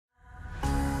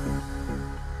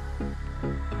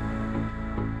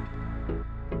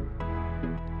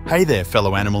Hey there,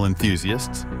 fellow animal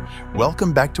enthusiasts.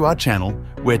 Welcome back to our channel,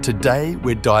 where today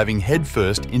we're diving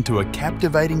headfirst into a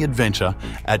captivating adventure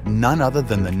at none other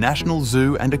than the National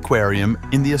Zoo and Aquarium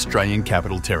in the Australian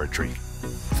Capital Territory.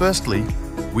 Firstly,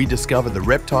 we discover the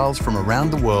reptiles from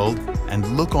around the world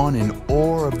and look on in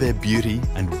awe of their beauty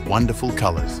and wonderful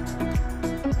colours.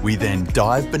 We then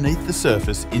dive beneath the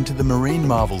surface into the marine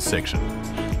marvels section.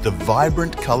 The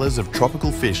vibrant colours of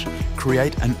tropical fish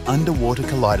create an underwater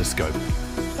kaleidoscope.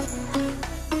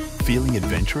 Feeling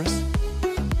adventurous?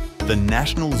 The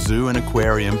National Zoo and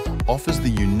Aquarium offers the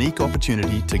unique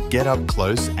opportunity to get up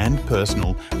close and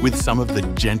personal with some of the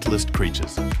gentlest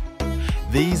creatures.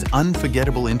 These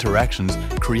unforgettable interactions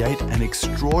create an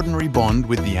extraordinary bond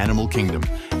with the animal kingdom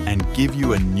and give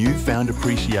you a newfound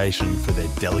appreciation for their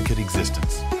delicate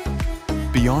existence.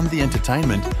 Beyond the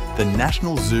entertainment, the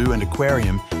National Zoo and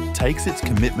Aquarium takes its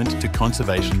commitment to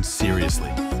conservation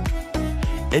seriously.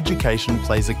 Education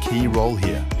plays a key role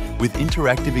here, with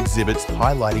interactive exhibits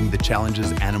highlighting the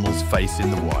challenges animals face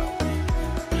in the wild.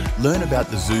 Learn about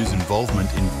the zoo's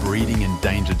involvement in breeding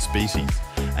endangered species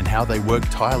and how they work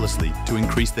tirelessly to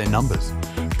increase their numbers,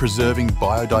 preserving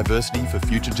biodiversity for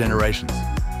future generations.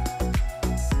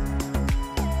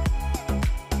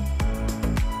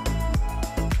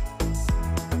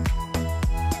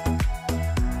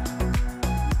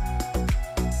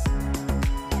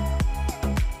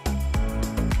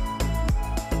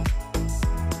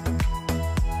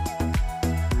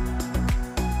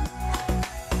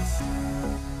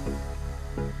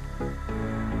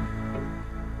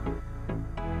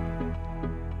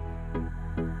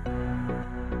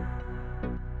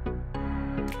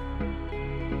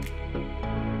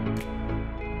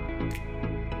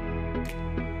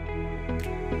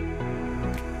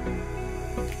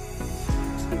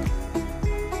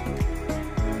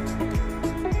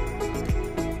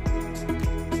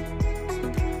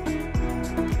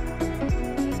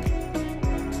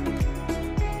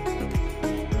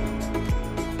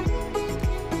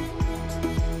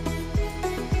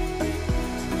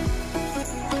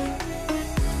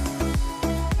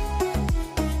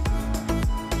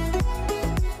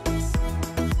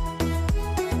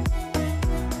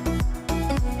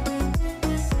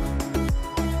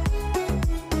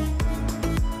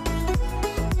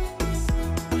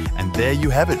 There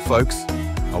you have it, folks,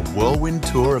 a whirlwind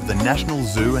tour of the National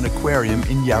Zoo and Aquarium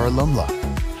in Yarralumla.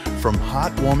 From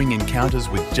heartwarming encounters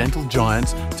with gentle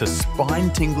giants to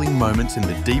spine-tingling moments in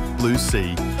the deep blue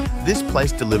sea, this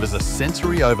place delivers a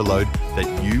sensory overload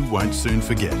that you won't soon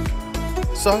forget.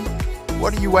 So,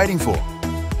 what are you waiting for?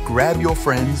 Grab your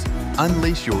friends,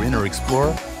 unleash your inner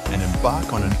explorer, and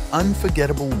embark on an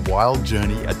unforgettable wild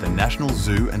journey at the National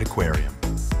Zoo and Aquarium.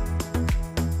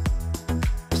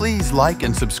 Please like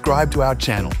and subscribe to our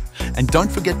channel, and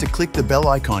don't forget to click the bell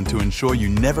icon to ensure you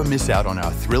never miss out on our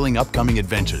thrilling upcoming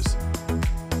adventures.